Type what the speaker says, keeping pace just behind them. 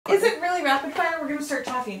rapid fire? We're gonna start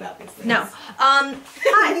talking about these things. No. Hi.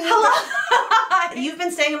 Hello. You've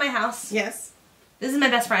been staying in my house. Yes. This is my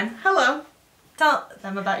best friend. Hello. Tell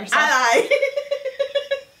them about yourself. Hi.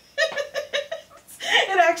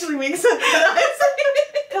 It actually makes sense.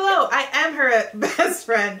 Hello, I am her best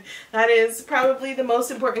friend. That is probably the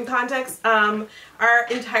most important context. Our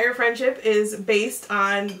entire friendship is based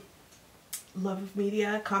on love of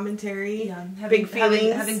media, commentary, big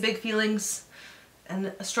feelings. Having big feelings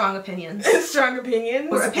and strong opinions. Strong opinions.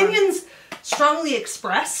 Or opinions strongly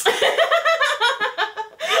expressed.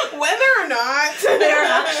 Whether or not they're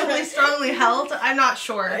actually strongly held, I'm not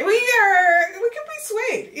sure. We can be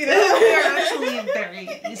swayed, you know. We are actually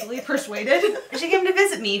very easily persuaded. She came to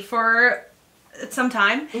visit me for some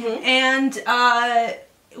time, and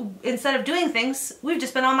instead of doing things, we've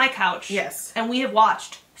just been on my couch. Yes. And we have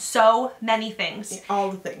watched so many things.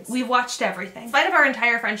 All the things. We've watched everything. In spite of our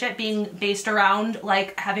entire friendship being based around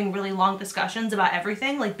like having really long discussions about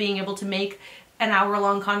everything, like being able to make an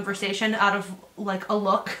hour-long conversation out of like a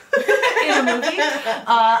look in a movie,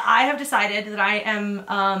 I have decided that I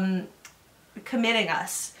am committing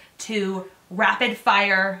us to rapid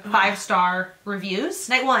fire 5-star reviews.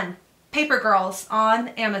 Night 1, Paper Girls on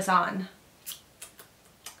Amazon.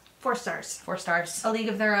 4 stars. 4 stars. A League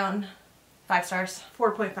of Their Own. 5 stars.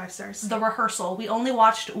 4.5 stars. The Rehearsal. We only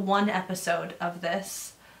watched 1 episode of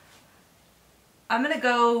this. I'm gonna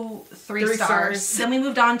go 3 stars. Then we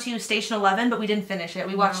moved on to Station 11, but we didn't finish it.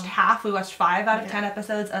 We watched half. We watched 5 out of 10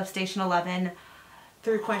 episodes of Station 11.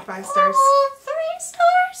 3.5 stars. Oh, 3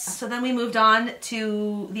 stars. So then we moved on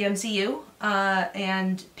to the MCU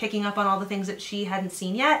and picking up on all the things that she hadn't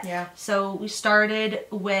seen yet. Yeah. So we started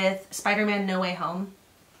with Spider-Man No Way Home.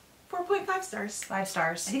 4.5 stars. 5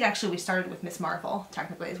 stars. I think actually we started with Miss Marvel,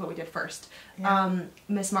 technically, is what we did first. Yeah.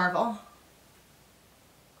 Miss Marvel.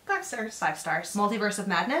 5 stars. 5 stars. Multiverse of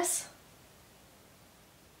Madness.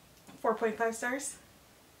 4.5 stars.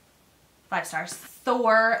 5 stars.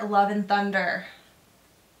 Thor, Love and Thunder.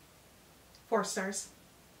 4 stars.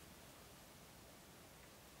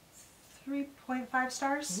 3.5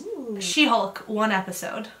 stars. Ooh. She-Hulk, 1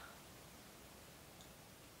 episode.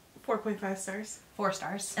 4.5 stars. 4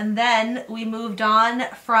 stars. And then we moved on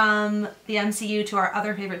from the MCU to our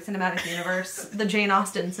other favorite cinematic universe, the Jane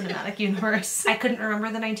Austen cinematic universe. I couldn't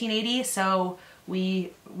remember the 1980, so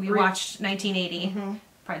we watched 1980,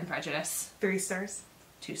 Pride and Prejudice. 3 stars.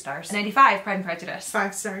 2 stars. 95, Pride and Prejudice.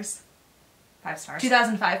 5 stars. 5 stars.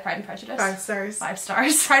 2005, Pride and Prejudice. 5 stars. 5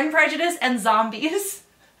 stars. Pride and Prejudice and Zombies.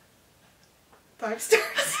 5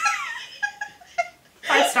 stars.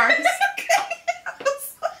 5 stars.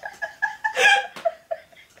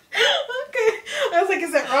 I was like,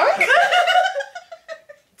 is that wrong?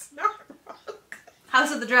 It's not wrong.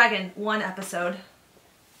 House of the Dragon, 1 episode.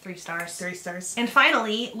 3 stars. 3 stars. And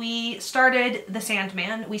finally, we started The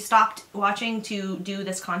Sandman. We stopped watching to do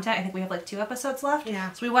this content. I think we have like 2 episodes left.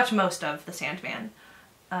 Yeah. So we watched most of The Sandman.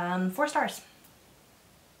 4 stars.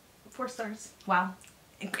 4 stars. Wow.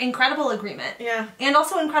 Incredible agreement. Yeah. And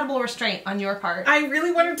also incredible restraint on your part. I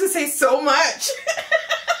really wanted to say so much.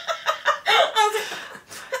 I was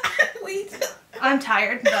like, wait. I'm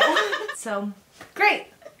tired though. So, great.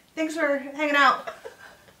 Thanks for hanging out.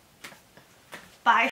 Bye.